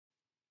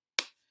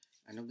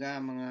Ano ga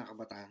mga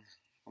kabataan?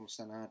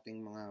 Kamusta na ating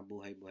mga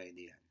buhay-buhay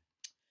diyan?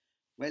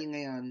 Well,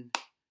 ngayon,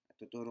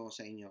 tuturo ko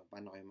sa inyo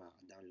paano kayo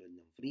makaka-download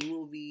ng free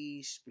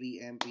movies,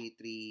 free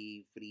mp3,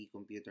 free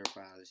computer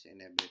files,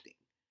 and everything.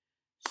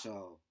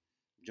 So,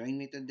 join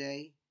me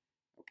today,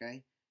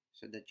 okay?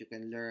 So that you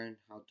can learn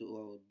how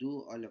to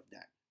do all of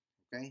that,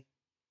 okay?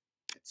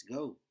 Let's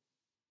go!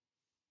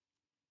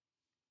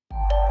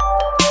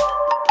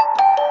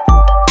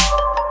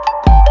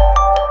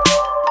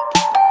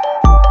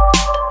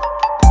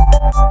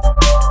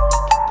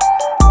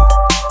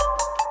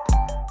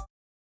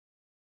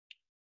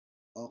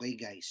 Okay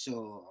guys,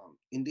 so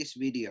in this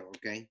video,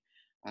 okay,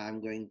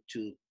 I'm going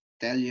to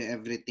tell you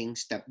everything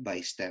step by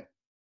step.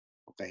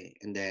 Okay,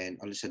 and then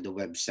also the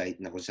website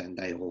na kung saan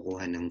tayo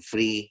kukuha ng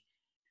free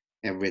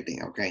everything.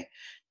 Okay,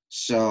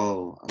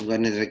 so I'm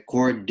gonna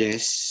record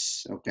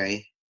this,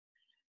 okay,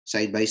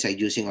 side by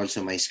side using also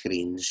my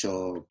screen.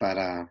 So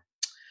para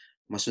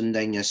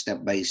masundan nyo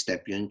step by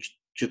step yung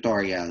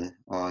tutorial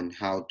on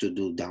how to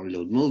do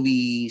download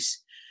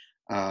movies,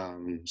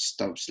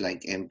 stuffs like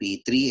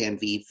mp3,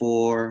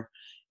 mp4,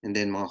 and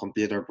then mga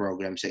computer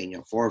programs sa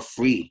inyo for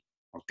free.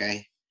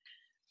 Okay,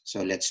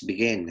 so let's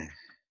begin.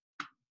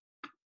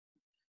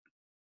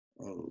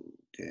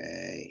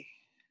 Okay.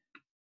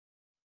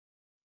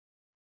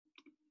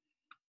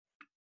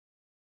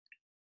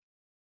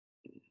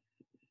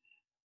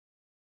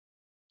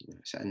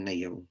 Saan na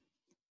yung?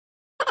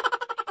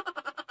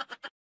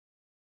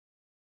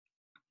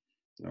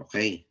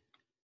 Okay.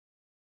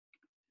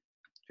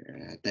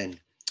 Then,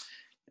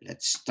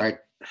 let's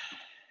start.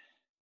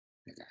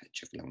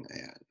 Check lang.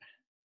 Ayan.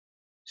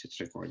 So it's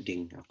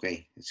recording.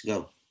 Okay, let's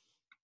go.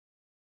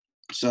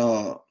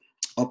 So,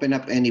 open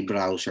up any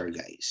browser,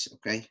 guys.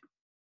 Okay.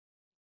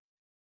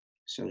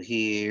 So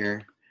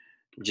here,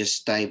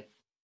 just type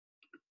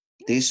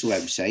this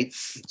website.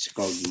 It's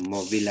called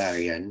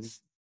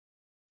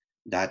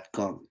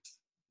movilarian.com.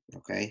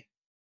 Okay.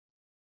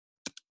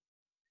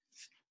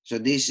 So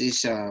this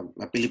is a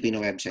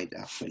Filipino website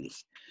actually.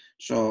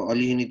 So all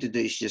you need to do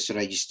is just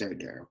register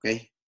there.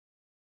 Okay.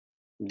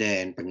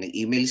 Then, pag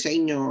nag-email sa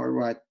inyo or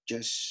what,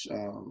 just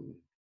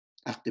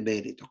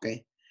activate it,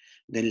 okay?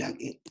 Then log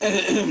in.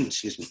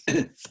 Excuse me.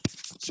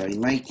 So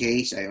in my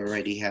case, I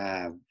already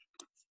have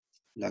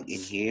logged in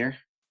here.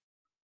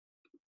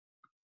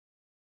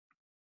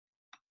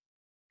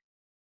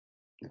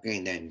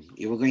 Okay, and then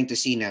you are going to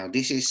see now,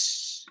 this is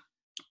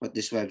what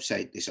this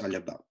website is all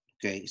about.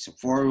 Okay, it's a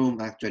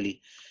forum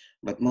actually,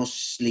 but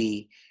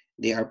mostly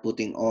they are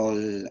putting all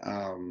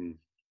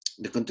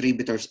the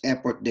contributors'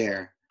 effort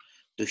there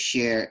to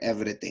share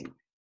everything.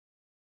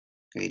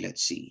 Okay,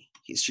 let's see.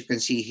 As you can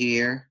see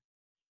here,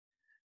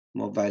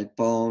 mobile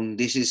phone.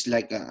 This is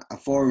like a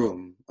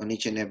forum on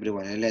each and every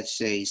one. And let's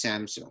say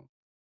Samsung.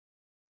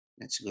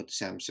 Let's go to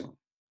Samsung.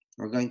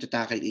 We're going to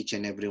tackle each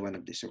and every one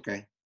of this,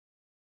 okay?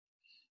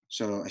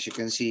 So as you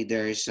can see,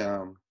 there's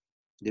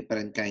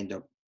different kind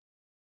of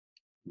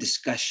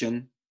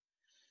discussion.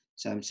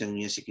 Samsung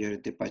new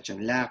security patch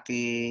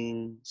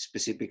unlocking,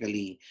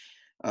 specifically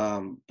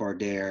for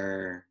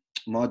their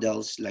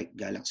models like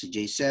Galaxy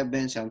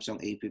J7, Samsung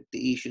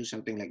A50 issue,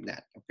 something like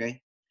that,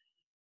 okay?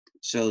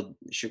 So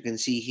as you can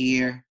see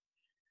here,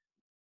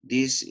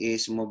 this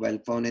is mobile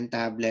phone and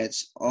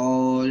tablets,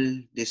 all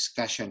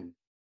discussion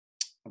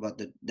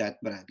about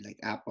that brand, like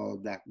Apple,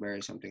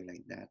 BlackBerry, something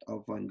like that,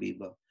 iPhone,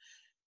 Vivo.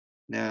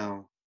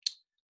 Now,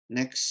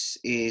 next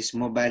is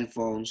mobile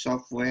phone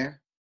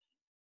software.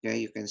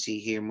 Okay, you can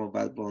see here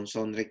mobile phone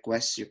phone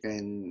requests. You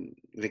can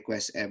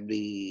request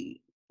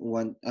every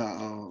one,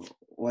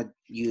 what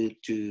you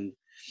to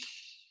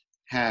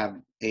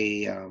have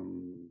a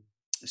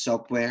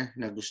software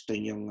na gusto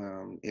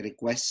nyong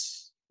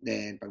i-request.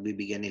 Then,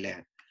 pagbibigyan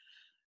nila yan.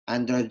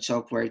 Android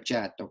software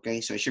chat. Okay,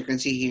 so as you can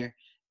see here,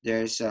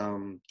 there's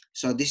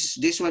so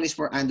this one is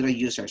for Android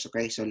users.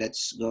 Okay, so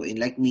let's go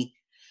in. Like me,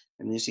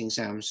 I'm using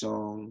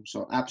Samsung.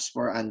 So apps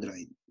for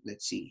Android.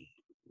 Let's see.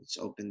 Let's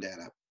open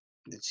that up.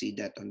 Let's see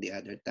that on the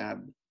other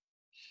tab.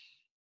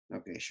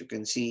 Okay, as you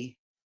can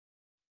see,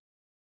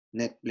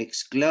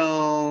 Netflix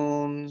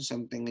clone,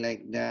 something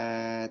like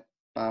that.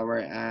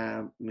 Power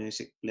app,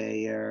 music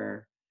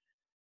player,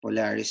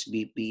 Polaris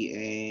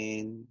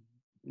VPN.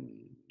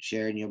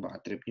 Share nyo,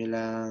 baka trip nyo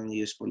lang.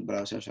 Useful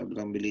browser,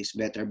 sobrang bilis.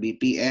 Better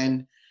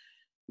VPN,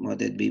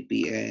 modded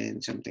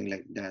VPN, something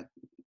like that.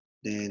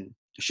 Then,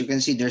 as you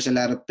can see, there's a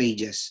lot of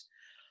pages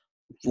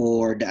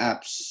for the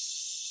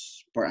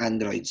apps for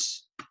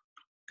Androids.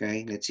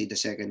 Okay, let's see the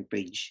second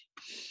page.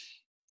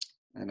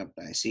 Ano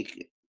pa?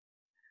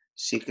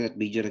 Secret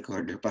video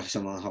recorder para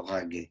sa mga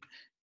Hokage.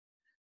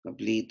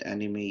 Complete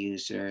anime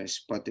user,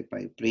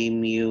 Spotify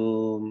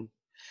Premium.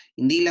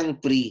 Hindi lang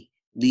free.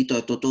 Dito,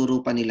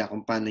 tuturo pa nila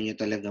kung paano nyo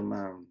talaga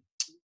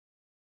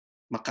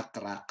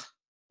makakrack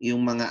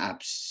yung mga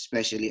apps,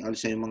 especially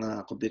also yung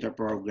mga computer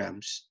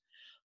programs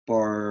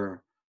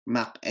for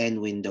Mac and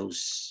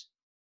Windows.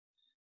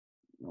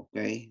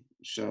 Okay?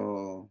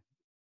 So,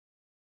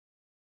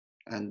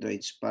 Android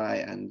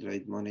Spy,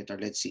 Android Monitor.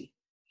 Let's see.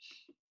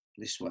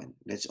 This one.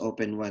 Let's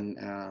open one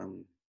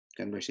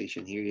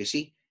conversation here. You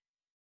see?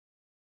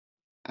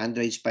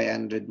 Android Spy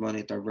Android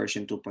Monitor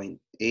version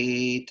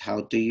 2.8.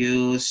 How to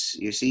use.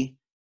 You see?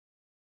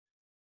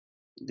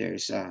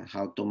 There's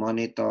how to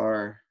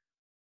monitor.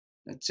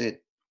 That's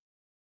it.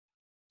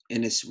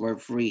 And it's for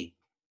free.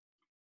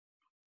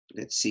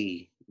 Let's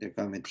see the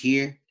comment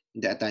here.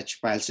 The attached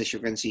files, as you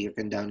can see, you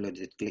can download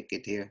it. Click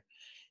it here.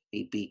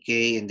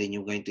 APK, and then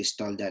you're going to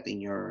install that in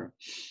your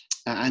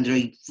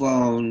Android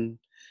phone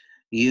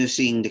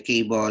using the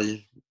cable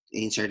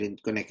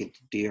inserted, connected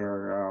to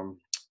your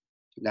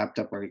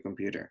laptop or your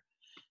computer.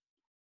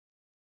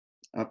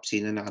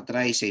 Sino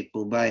nakatry? Safe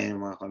po ba?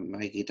 Yung mga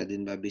makikita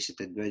din ba?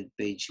 Visited web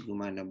page,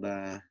 gumana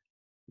ba?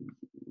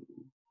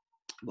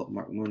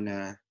 Bookmark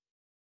muna.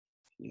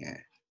 Yeah,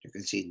 you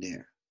can see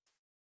there.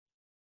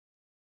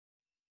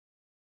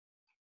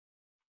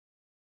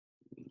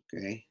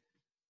 Okay.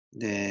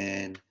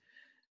 Then,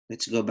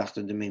 let's go back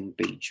to the main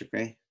page,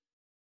 okay?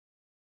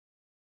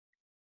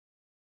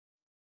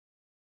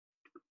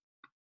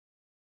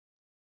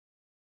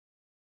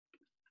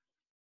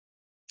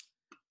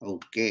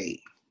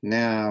 Okay.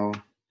 Now,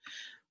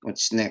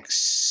 what's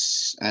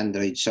next?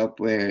 Android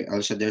software.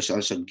 Also, there's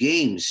also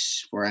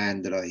games for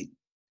Android.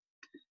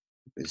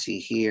 You can see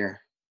here.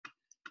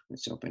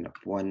 Let's open up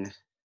one.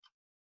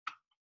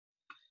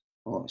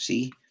 Oh,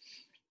 see?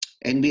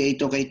 NBA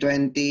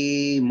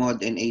 2K20,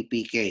 mod and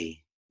APK.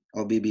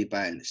 OBB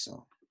files.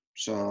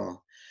 So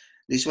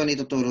this one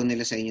ituturo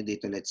nila sa inyo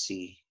dito. Let's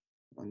see.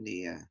 On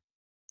the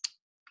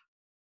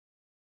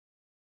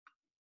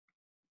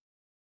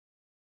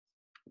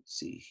let's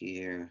see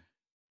here.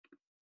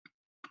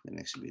 The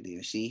next video.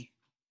 See?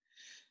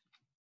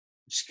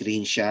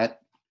 Screenshot.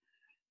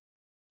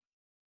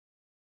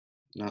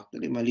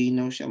 Actually,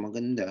 malinaw siya.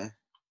 Maganda.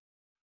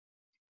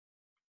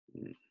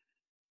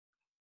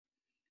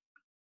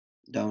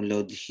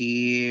 Download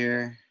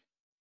here.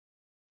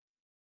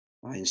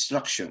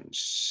 Instructions.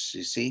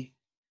 You see?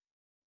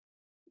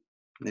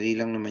 Dali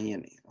lang naman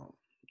yan eh.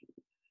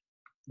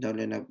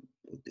 Download na.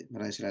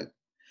 Marami sila.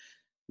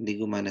 Hindi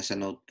gumana sa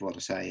Note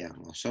 4.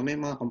 Sayang. So, may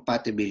mga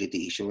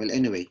compatibility issue. Well,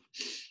 anyway.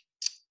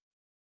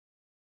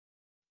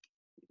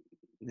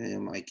 Yan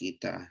yung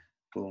makikita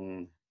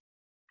kung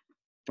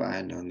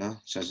paano,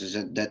 no? So,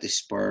 that is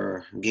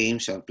for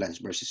games on Plants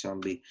vs.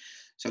 Zombie.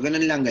 So,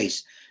 ganun lang,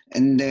 guys.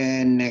 And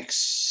then,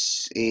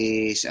 next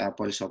is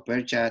Apple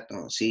Software Chat.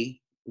 See?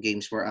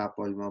 Games for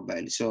Apple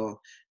Mobile.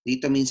 So,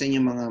 dito minsan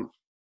yung mga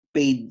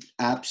paid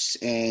apps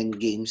and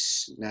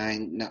games na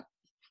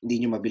hindi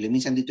nyo mabili.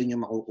 Minsan dito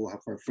nyo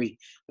makukuha for free.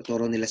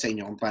 Tuturo nila sa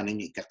inyo kung paano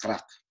nyo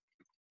ika-crack.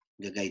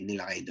 Ga-guide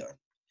nila kayo doon.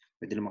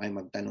 Pwede naman kayo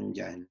magtanong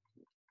dyan.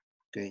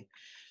 Okay?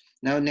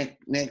 Now,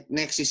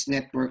 next is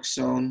Network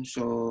Zone.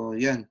 So,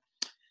 yun.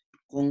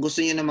 Kung gusto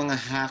niyo ng mga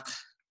hack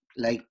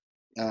like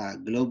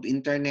Globe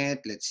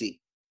Internet, let's see.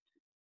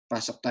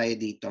 Pasok tayo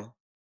dito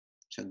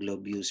sa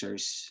Globe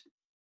users.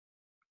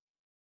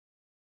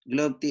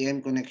 Globe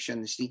TM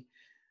connection. See?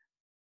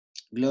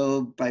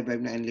 Globe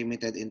 559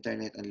 unlimited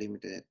internet,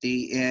 unlimited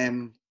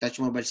TM,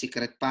 Touch Mobile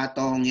Secret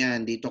Patong.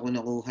 Yan. Dito ko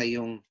nakuha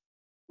yung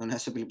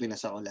nasa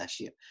Pilipinas ako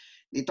last year.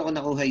 Dito ko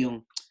nakuha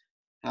yung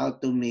how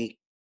to make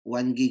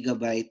 1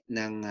 gigabyte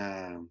ng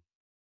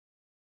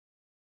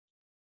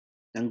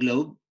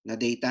Globe na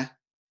data.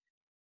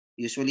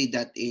 Usually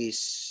that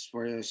is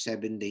for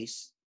 7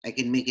 days. I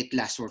can make it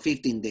last for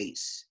 15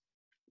 days.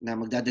 Na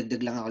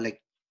magdadagdag lang ako like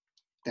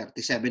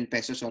 37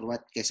 pesos or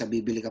what, kaysa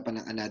bibili ka pa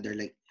ng another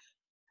like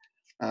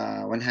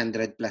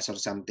 100 plus or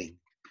something.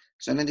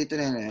 So nandito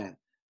na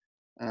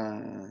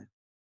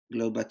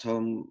Globe at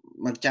Home.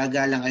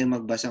 Magtiyaga lang kayo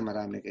magbasa,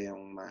 marami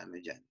kayong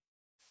maano dyan.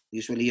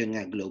 Usually yun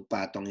nga, Globe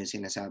Patong yung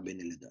sinasabi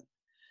nila doon.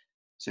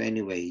 So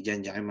anyway,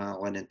 dyan kayo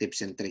makakuha ng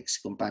tips and tricks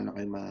kung paano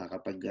kayo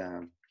makakapag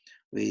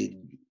with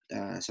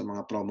sa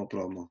mga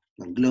promo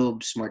ng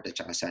Globe, Smart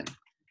at saka Sun.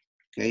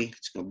 Okay,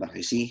 let's go back.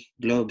 You see,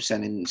 Globe,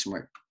 Sun, and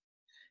Smart.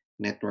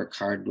 Network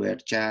hardware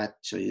chat.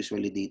 So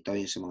usually dito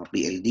yung sa mga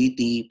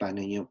PLDT,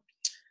 paano nyo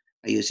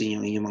ayusin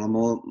yung inyong mga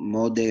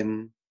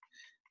modem,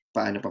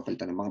 paano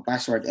papalitan ng mga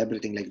password,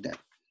 everything like that.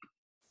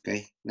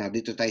 Okay, now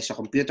dito tayo sa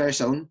computer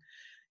zone.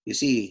 You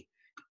see,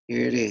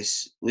 here it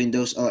is,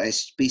 Windows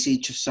OS, PC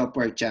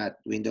software chat,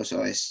 Windows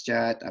OS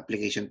chat,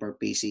 application for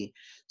PC.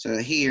 So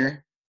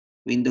here,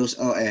 Windows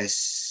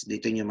OS,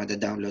 dito nyo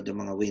madadownload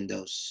ang mga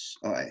Windows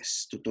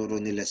OS. Tuturo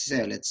nila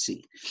sa'yo, let's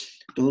see.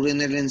 Tuturo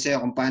nila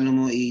sa'yo kung paano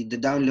mo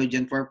i-download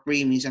yan for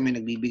free. Minsan may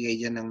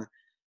nagbibigay dyan ng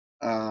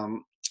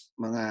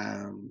mga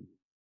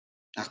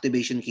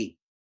activation key.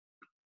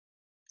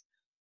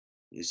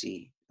 You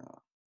see.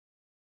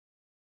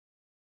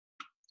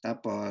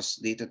 Tapos,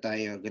 dito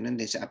tayo, ganun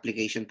din sa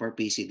application for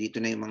PC. Dito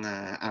na yung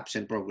mga apps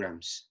and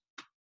programs.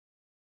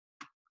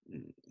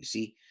 You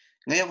see.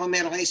 Ngayon, kung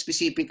meron kayo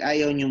specific,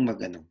 ayaw nyong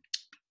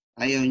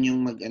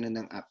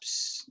ng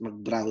apps,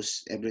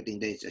 mag-browse everything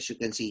there. As you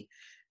can see,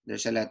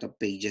 there's a lot of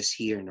pages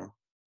here, no?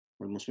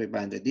 Almost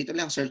 500. Dito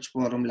lang, search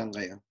forum lang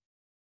kayo.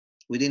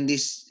 Within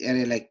this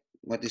area, like,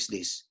 what is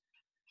this?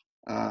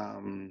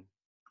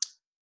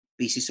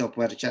 PC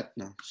software chat,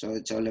 no? So,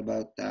 it's all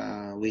about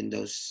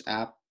Windows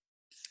app.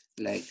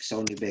 like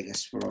Sony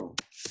Vegas Pro.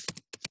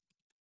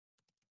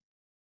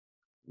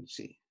 Let's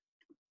see.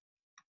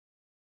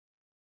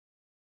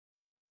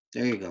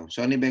 There you go.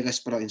 Sony Vegas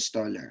Pro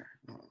installer.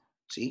 Oh,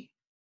 see?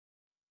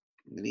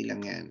 Dali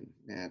lang yan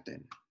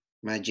natin.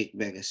 Magic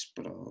Vegas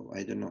Pro.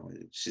 I don't know.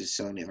 It's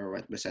Sony or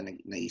what. Basta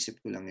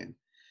naisip ko lang yan.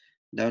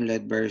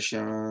 Download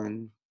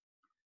version.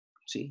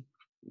 See?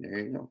 There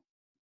you go.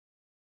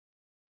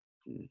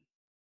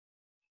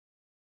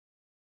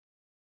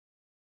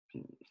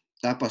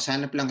 Tapos,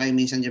 hanap lang kayo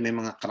minsan dyan. May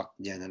mga crack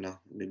dyan.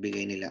 Ano?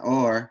 Bibigay nila.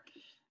 Or,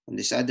 on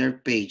this other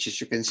page, as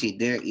you can see,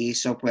 there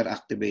is software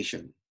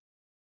activation.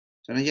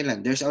 So, nandiyan lang.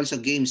 There's also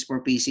games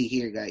for PC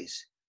here,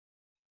 guys.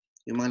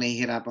 Yung mga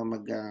nahihirapan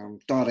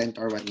mag-torrent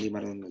or what, hindi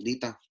marunong.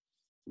 Dito,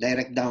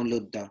 direct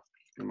download to.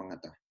 Yung mga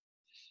to.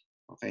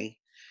 Okay?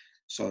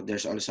 So,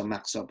 there's also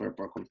Mac software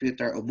for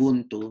computer,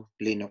 Ubuntu,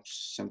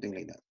 Linux, something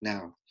like that.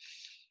 Now,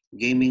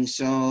 gaming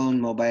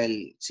zone,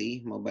 mobile,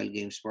 see? Mobile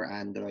games for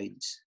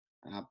Androids,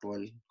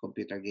 Apple,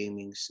 computer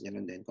gamings,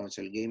 ganun din.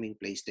 Console gaming,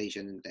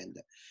 PlayStation,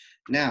 Nintendo.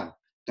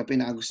 Now, ito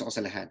pinakagusto ko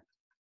sa lahat.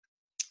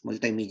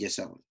 Multimedia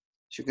zone.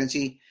 As you can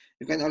see,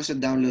 you can also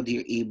download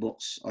your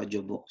ebooks,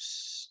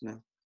 audiobooks,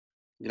 no?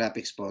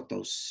 Graphics,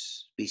 photos,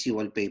 PC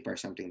wallpaper,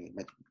 something like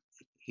that. But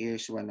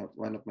here's one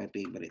of my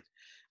favorite.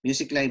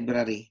 Music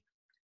library,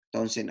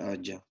 tones and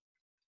audio.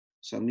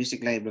 So music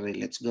library,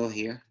 let's go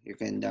here. You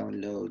can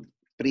download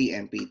free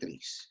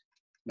mp3s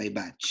by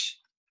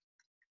batch.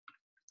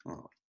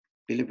 Oh,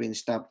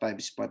 Philippines top 5,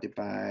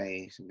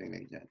 Spotify, something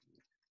like that.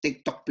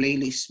 TikTok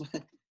playlist.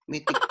 May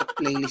TikTok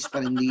playlist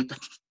pa rin dito.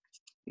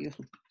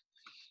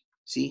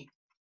 See?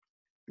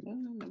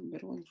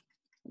 Number 1.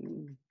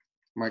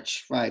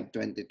 March 5,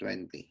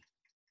 2020.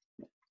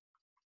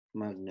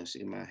 Magnus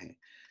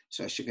Imahe.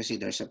 So as you can see,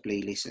 there's a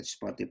playlist at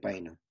Spotify,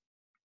 no?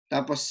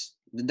 Tapos,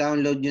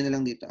 download nyo na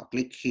lang dito.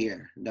 Click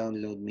here.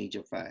 Download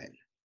media file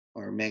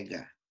or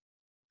mega.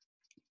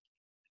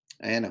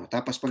 Ayan o.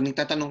 Tapos, pag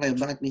nagtatanong kayo,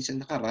 bakit minsan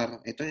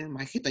nakarar? Ito yung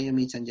makikita nyo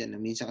minsan dyan.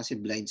 Minsan kasi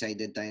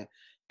blindsided tayo.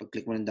 Pag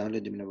click mo ng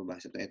download, di mo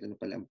nababasa. Ito na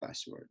pala ang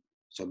password.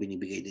 So,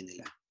 binibigay din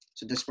nila.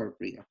 So, that's for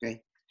free.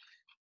 Okay?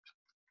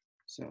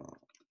 So,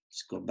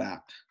 let's go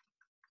back.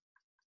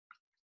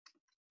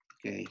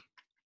 Okay.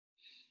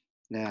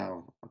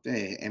 Now,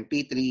 okay,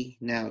 mp3.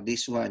 Now,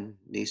 this one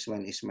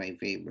is my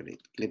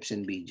favorite. Clips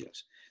and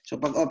videos. So,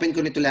 pag open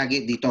ko nito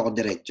lagi, dito ako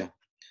diretso.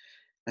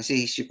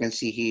 Kasi as you can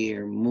see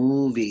here,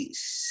 movies.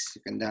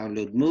 You can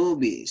download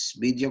movies,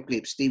 video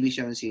clips, TV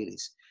show and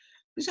series.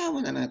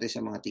 Kasama na natin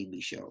sa mga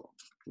TV show.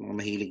 Mga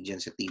mahilig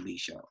dyan sa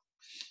TV show.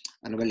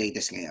 Ano ba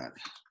latest ngayon?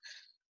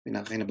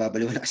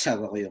 Pinakakinababaliw na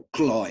asawa ko yung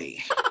Chloe.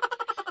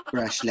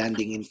 Crash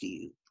Landing into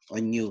You.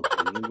 On You.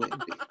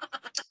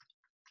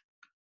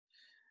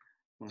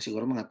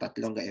 Siguro mga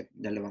 2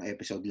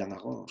 episode lang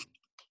ako.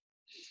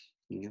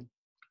 Yun.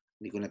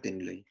 Hindi ko na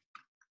tinuloy.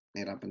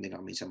 Nahirapan din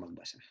ako minsan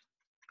magbasa.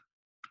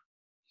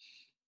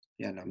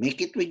 Yan,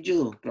 Make It With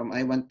You from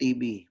I Want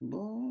TV.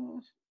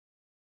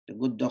 The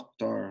Good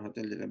Doctor,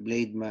 Hotel de la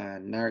Blade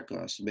Man,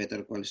 Narcos,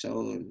 Better Call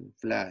Saul,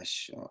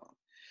 Flash.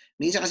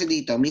 Minsan kasi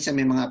dito, minsan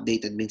may mga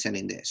updated, minsan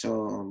hindi.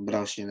 So,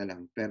 browse nyo na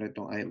lang. Pero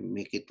itong I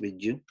Make It With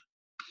You,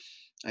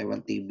 I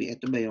Want TV.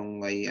 Ito ba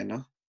yung ay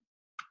ano?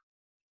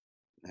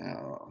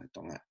 Ito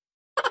nga.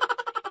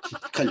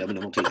 Kala mo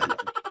naman kilala.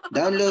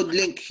 Download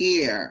link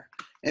here.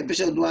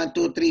 Episode 1,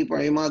 2, 3,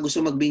 4. Yung mga gusto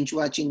mag-binge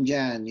watching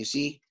dyan. You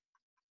see?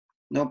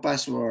 No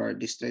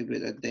password.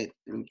 Distribute at date.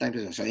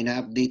 So,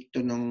 ina-update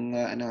to nung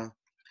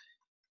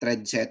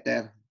thread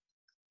setter.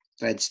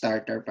 Thread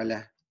starter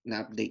pala.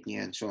 Na-update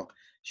niya yan. So,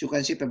 as you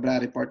can see,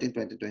 February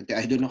 14, 2020.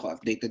 I don't know kung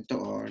updated to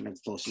or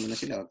nag-post mo na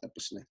sila o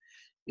tapos na.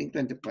 Link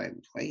 25.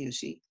 Okay, you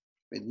see?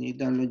 Pwede nyo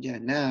i-download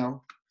yan.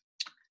 Now,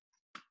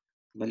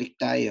 balik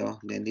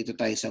tayo. Then, dito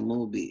tayo sa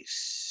movies.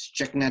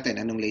 Check natin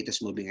anong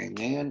latest movie ngayon.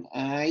 Ngayon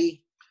ay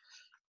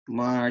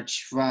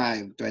March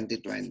 5,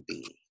 2020.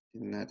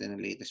 Tingnan natin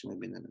ang latest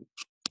movie na nun.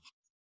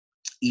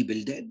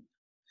 Evil Dead.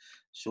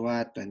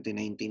 SWAT,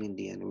 2019,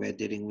 hindi yan.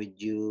 Weathering with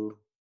You,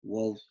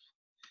 Wolf,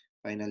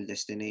 Final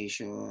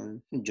Destination,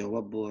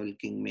 Joable,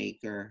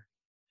 Kingmaker,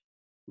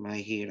 My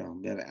Hero,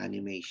 very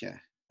anime siya.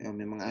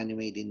 May mga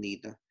anime din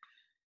dito.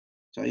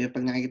 So, yun,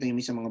 pag nakikita nyo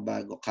sa mga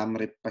bago,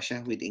 camrip pa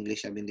siya with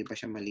English, hindi pa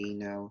siya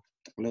malinaw.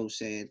 The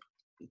Closet,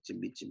 It's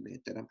a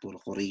Better. Puro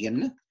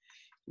Korean na.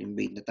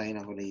 Invade na tayo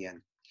ng Korean.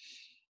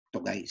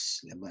 Ito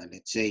guys, diba?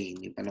 Let's say,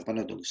 hindi pa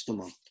napanood, gusto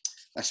mo.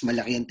 Tapos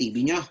malaki ang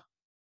TV nyo.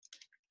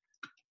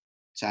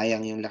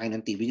 Sayang yung laki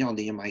ng TV nyo kung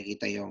hindi nyo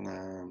makikita yung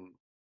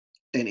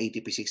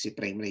 1080p 60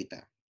 frame rate.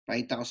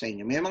 Pakita ko sa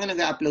inyo. May mga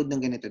nag-upload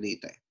ng ganito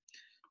dito.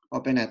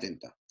 Open natin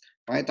to.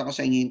 Pakita ko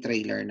sa inyo yung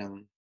trailer ng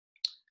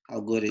how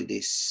good it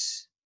is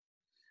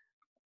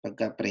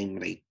pagka frame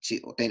rate.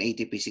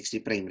 1080p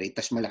 60 frame rate.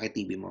 Tapos malaki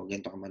TV mo.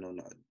 Ganito ka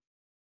manonood.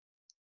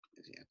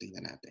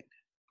 Tingnan natin.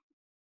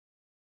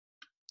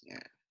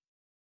 Yan.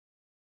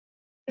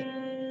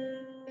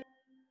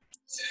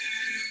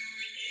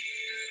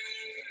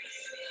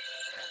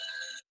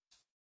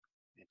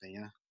 Ito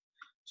niya.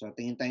 So,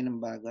 tingin tayo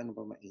ng bago. Ano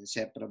pa ba?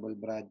 Inseparable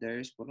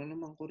Brothers. Puro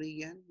naman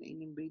Korean. Na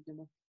in-invade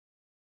naman.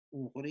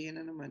 Korean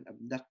na naman.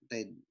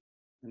 Abducted.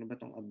 Ano ba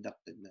tong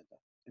abducted na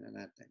to? Tingnan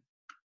natin.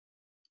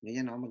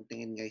 Ganyan ako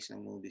magtingin guys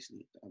ng movies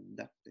dito.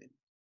 Abducted.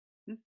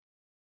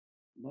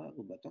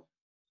 Bago ba to?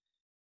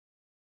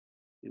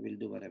 We will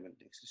do whatever it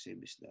takes to save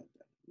his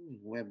daughter.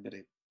 Web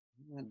rip.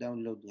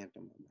 Download nga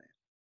to mamaya.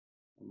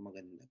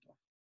 Maganda to.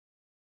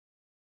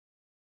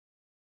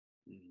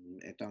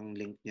 Ito ang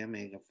link niya,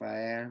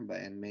 Megafire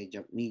and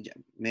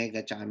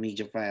Mega tsaka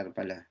Mediafire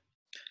pala.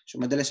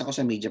 So madalas ako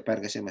sa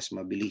Mediafire kasi mas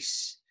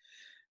mabilis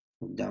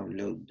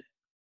mag-download.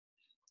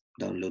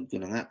 Download ko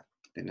na nga.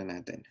 Tingnan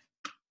natin.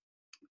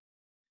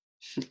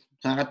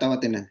 Nakakatawa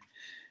tinan.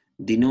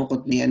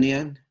 Dinukot ni ano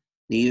yan?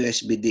 Ni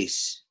USB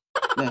disk.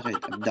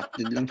 Bakit?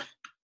 Abducted lang.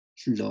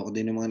 Loko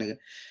din ng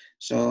mga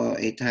So,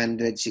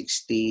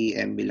 860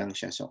 MB lang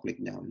siya. So, click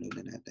download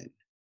na natin.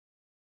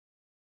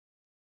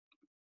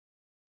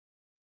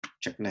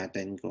 Check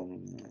natin kung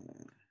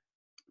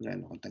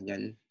gaano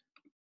katagal.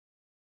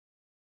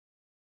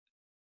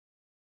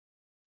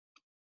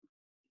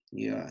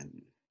 Yan.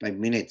 5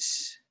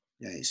 minutes.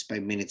 Guys,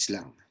 5 minutes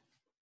lang.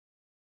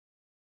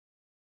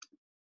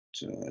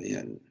 So,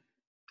 yan.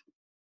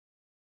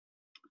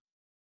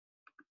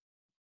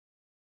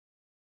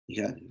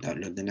 Yan.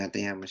 Download na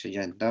natin yan masya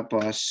dyan.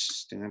 Tapos,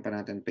 tingnan pa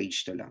natin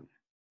page to lang.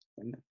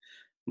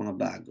 Mga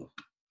bago.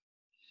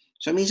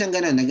 So, minsan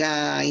ganun.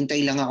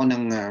 Nag-aintay lang ako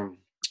ng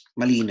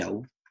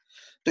malinaw.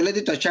 Tulad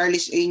dito,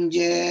 Charlie's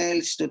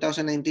Angels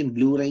 2019.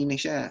 Blu-ray na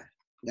siya.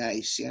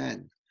 Guys,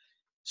 yan.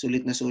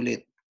 Sulit na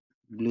sulit.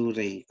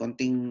 Blu-ray.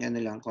 Konting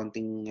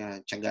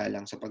tiyaga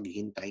lang sa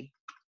paghihintay.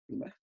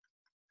 Diba?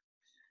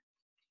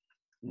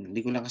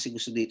 Hindi ko lang kasi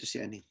gusto dito si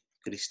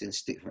Kristen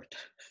Stewart.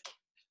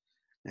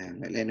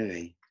 Well,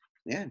 anyway.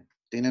 Yan.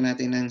 Tingnan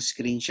natin ang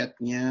screenshot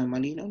niya.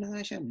 Malinaw na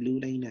nga siya.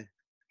 Blu-ray na.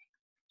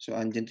 So,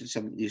 andyan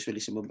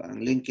usually sa baba.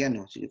 Ang link yan.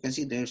 So, you can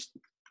see there's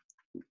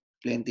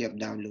plenty of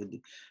download.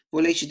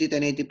 Full HD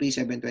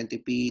 1080p,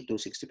 720p,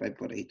 265,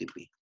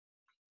 480p.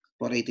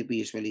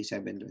 480p usually,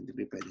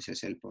 720p. Pwede sa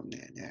cellphone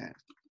na yan. Yan.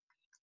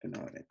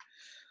 Panoorin.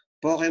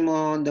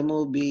 Pokemon, the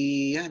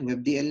movie, yan,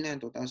 WebDL na,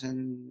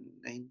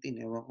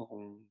 2019. Ewan ko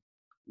kung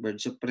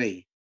Birds of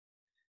Prey.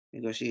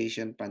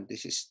 Negotiation, Panty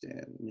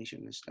Sister,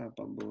 Mission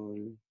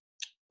Unstoppable.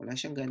 Wala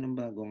siyang ganun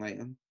bago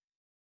ngayon.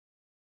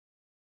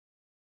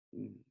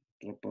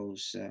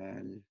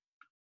 Proposal.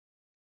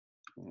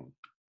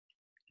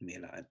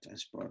 Mila at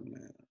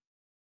Transformer.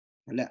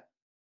 Wala.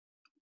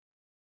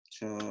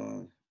 So,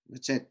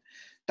 that's it.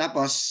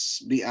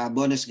 Tapos,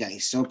 bonus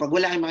guys. So, pag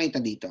wala kayong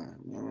makita dito,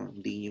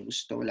 hindi nyo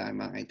gusto, wala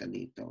kayong makita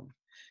dito.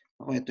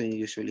 Ako ito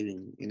yung usually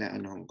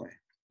inaanohan ko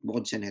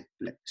bukod sa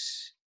Netflix.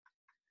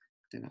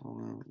 Tignan ko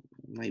nga,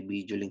 may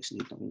video links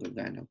dito kung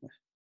gagana pa.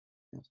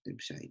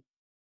 Active site.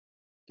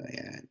 Ito,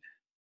 ayan.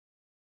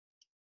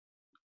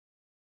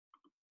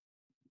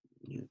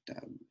 New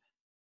tab.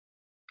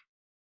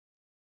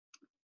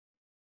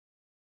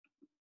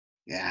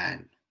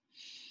 Yan.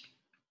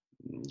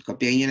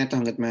 Kopyahin nyo na ito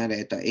hanggat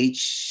maaari. Ito,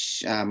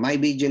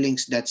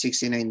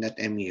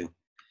 myvideolinks.69.mu.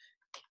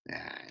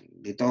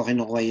 Dito ako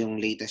kinukuha yung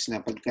latest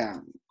na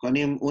kung ano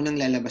yung unang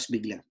lalabas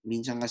bigla.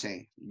 Minsan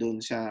kasi,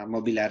 doon sa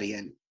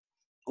Mobilarian.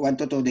 1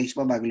 to 2 days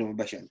pa bago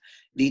lumabas yan.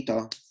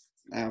 Dito,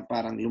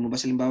 parang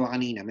lumabas halimbawa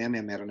kanina, maya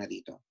meron na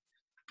dito.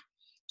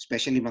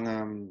 Especially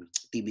mga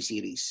TV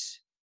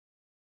series.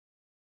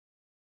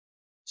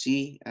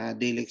 See,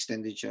 Daily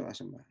Extended Show.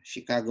 Asan ba?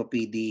 Chicago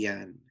PD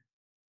yan.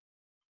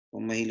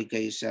 Kung mahilig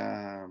kayo sa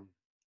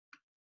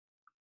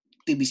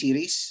TV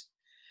series,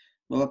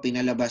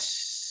 pinalabas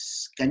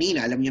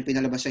kanina. Alam niyo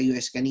pinalabas sa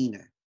US kanina.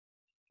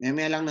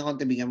 May lang na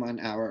konti, bigyan mga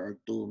an hour or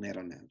 2,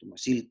 meron na.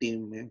 SEAL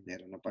Team,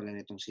 meron na pala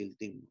nitong SEAL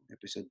Team.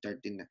 Episode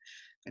 13 na.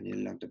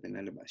 Kanina lang ito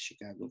pinalabas.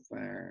 Chicago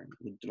Fire,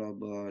 Good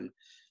Trouble.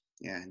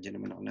 Yan,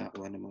 dyan naman ako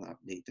nakakuha ng mga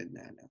updated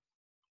na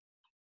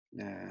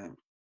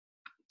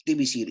TV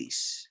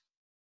series.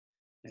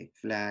 Like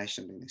Flash,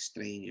 something like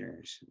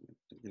Strangers,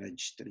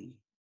 Grudge 3.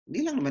 Hindi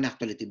lang naman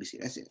actually TV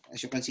series.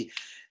 As you can see,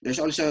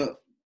 there's also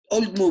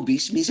old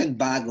movies, minsan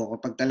bago.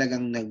 Kapag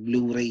talagang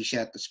nag-Blu-ray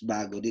siya, tapos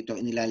bago, dito,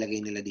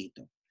 inilalagay nila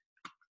dito.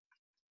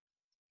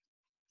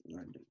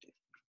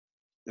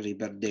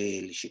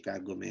 Riverdale,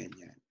 Chicago Med,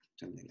 yan.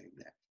 Something like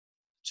that.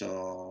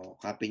 So,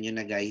 copy nyo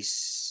na guys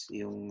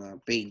yung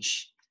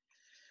page.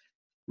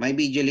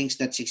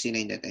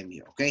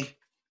 myvideolinks.69.mu. Okay?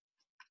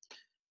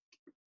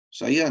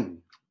 So,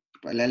 yun.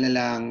 Paalala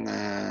lang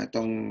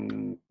itong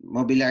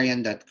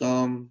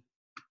mobilarian.com.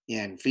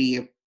 Yan.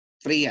 Free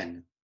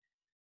yan.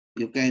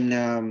 You can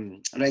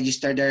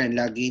register there and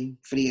log in.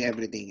 Free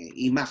everything.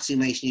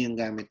 I-maximize nyo yung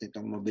gamit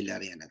nitong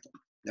Mobilarian na to.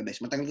 The best.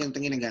 Matagal ko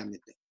itong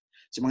ginagamit.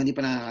 Sa mga hindi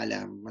pa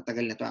nakakaalam,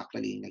 matagal na to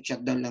actually.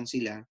 Nag-shutdown lang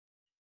sila.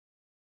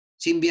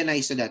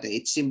 Symbianize to dati.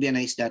 It's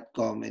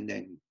symbianize.com and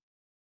then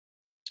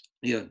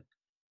yun.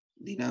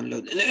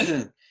 Di-download.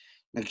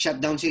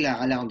 Nag-shutdown sila.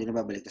 Akala kong di na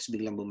babalik. Tapos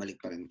biglang bumalik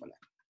pa rin pala.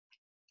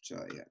 So,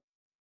 ayan.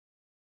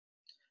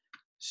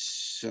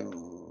 So,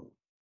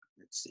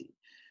 let's see.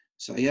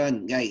 So,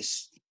 ayan,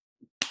 guys.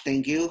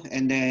 Thank you.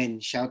 And then,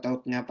 shout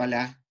out nga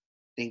pala.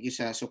 Thank you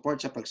sa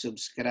support, sa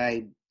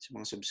pag-subscribe, sa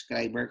mga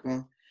subscriber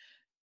ko.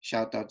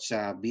 Shoutout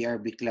sa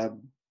BRB Club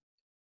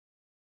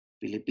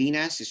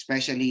Pilipinas,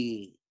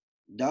 especially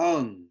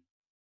doon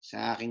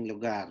sa aking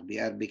lugar,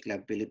 BRB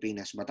Club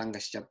Pilipinas,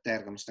 Batangas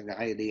Chapter. Kamusta ka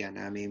kayo diyan?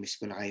 Namimiss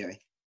ko na kayo eh.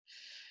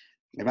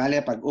 Di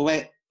bale, pag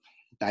uwi,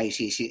 tayo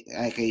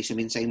kayo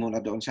suminsay muna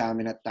doon sa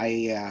amin at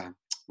tayo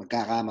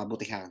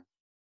magkakamabutihan.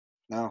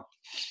 No?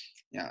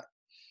 Yeah.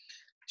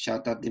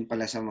 Shoutout din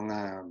pala sa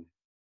mga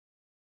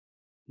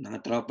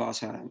tropa ko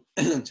sa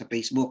sa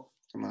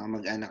Facebook, sa mga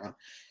mag-anak ko.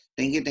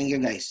 Thank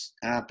you guys.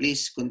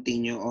 Please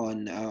continue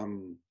on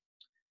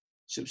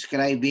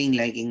subscribing,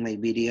 liking my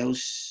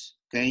videos.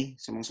 Okay?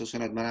 Sa mga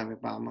susunod, marami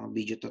pa akong mga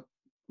video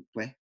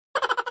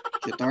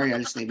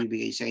tutorials na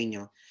ibibigay sa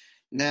inyo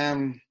na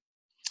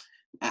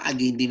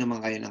again din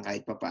naman kayo ng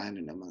kahit papaano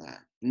ng mga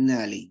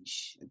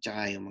knowledge at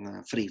saka yung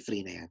mga free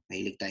na yan.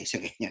 Mahilig tayo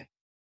sa ganyan.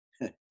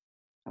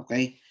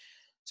 Okay?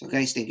 So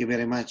guys, thank you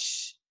very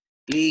much.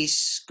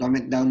 Please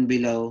comment down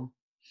below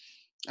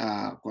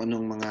kung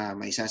anong mga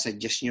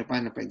maisasuggest nyo pa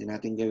na pwede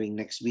natin gawing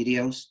next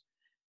videos.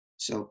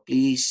 So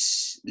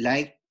please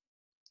like,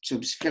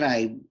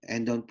 subscribe,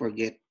 and don't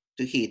forget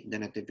to hit the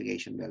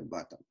notification bell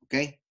button.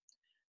 Okay?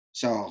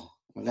 So,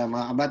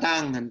 mga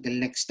kabatang, until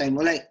next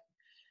time ulit.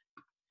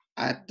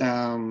 At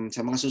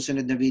sa mga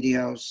susunod na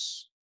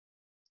videos,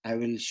 I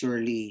will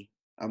surely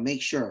make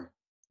sure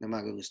na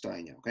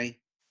magugustuhan nyo. Okay?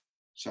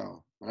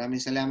 So,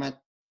 maraming salamat.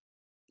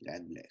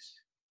 God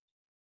bless.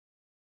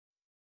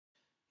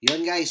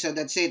 Yun guys, so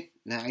that's it.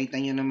 Nakita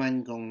nyo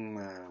naman kung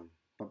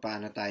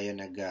paano tayo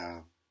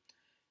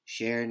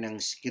nag-share ng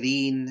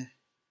screen.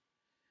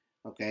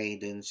 Okay,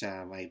 dun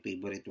sa my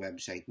favorite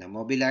website na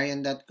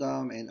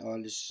mobilarian.com and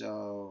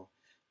also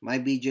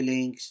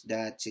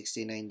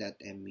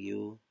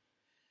myvideolinks.69.mu.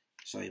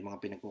 So, yung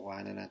mga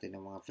pinagkukuhanan natin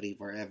ng mga free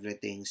for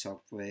everything,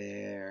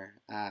 software,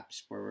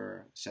 apps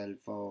for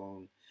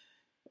cellphone,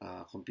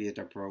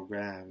 computer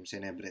programs,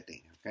 and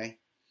everything. Okay?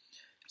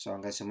 So,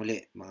 hanggang sa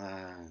muli, mga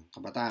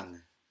kabatang.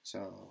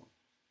 So,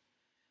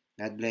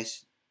 God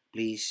bless.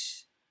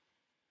 Please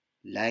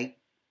like,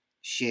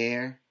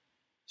 share,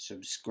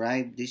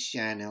 subscribe this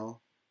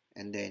channel,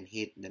 and then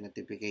hit the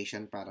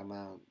notification para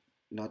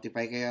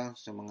ma-notify kayo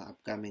sa mga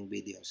upcoming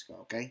videos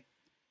ko. Okay?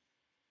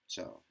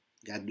 So,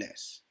 God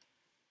bless.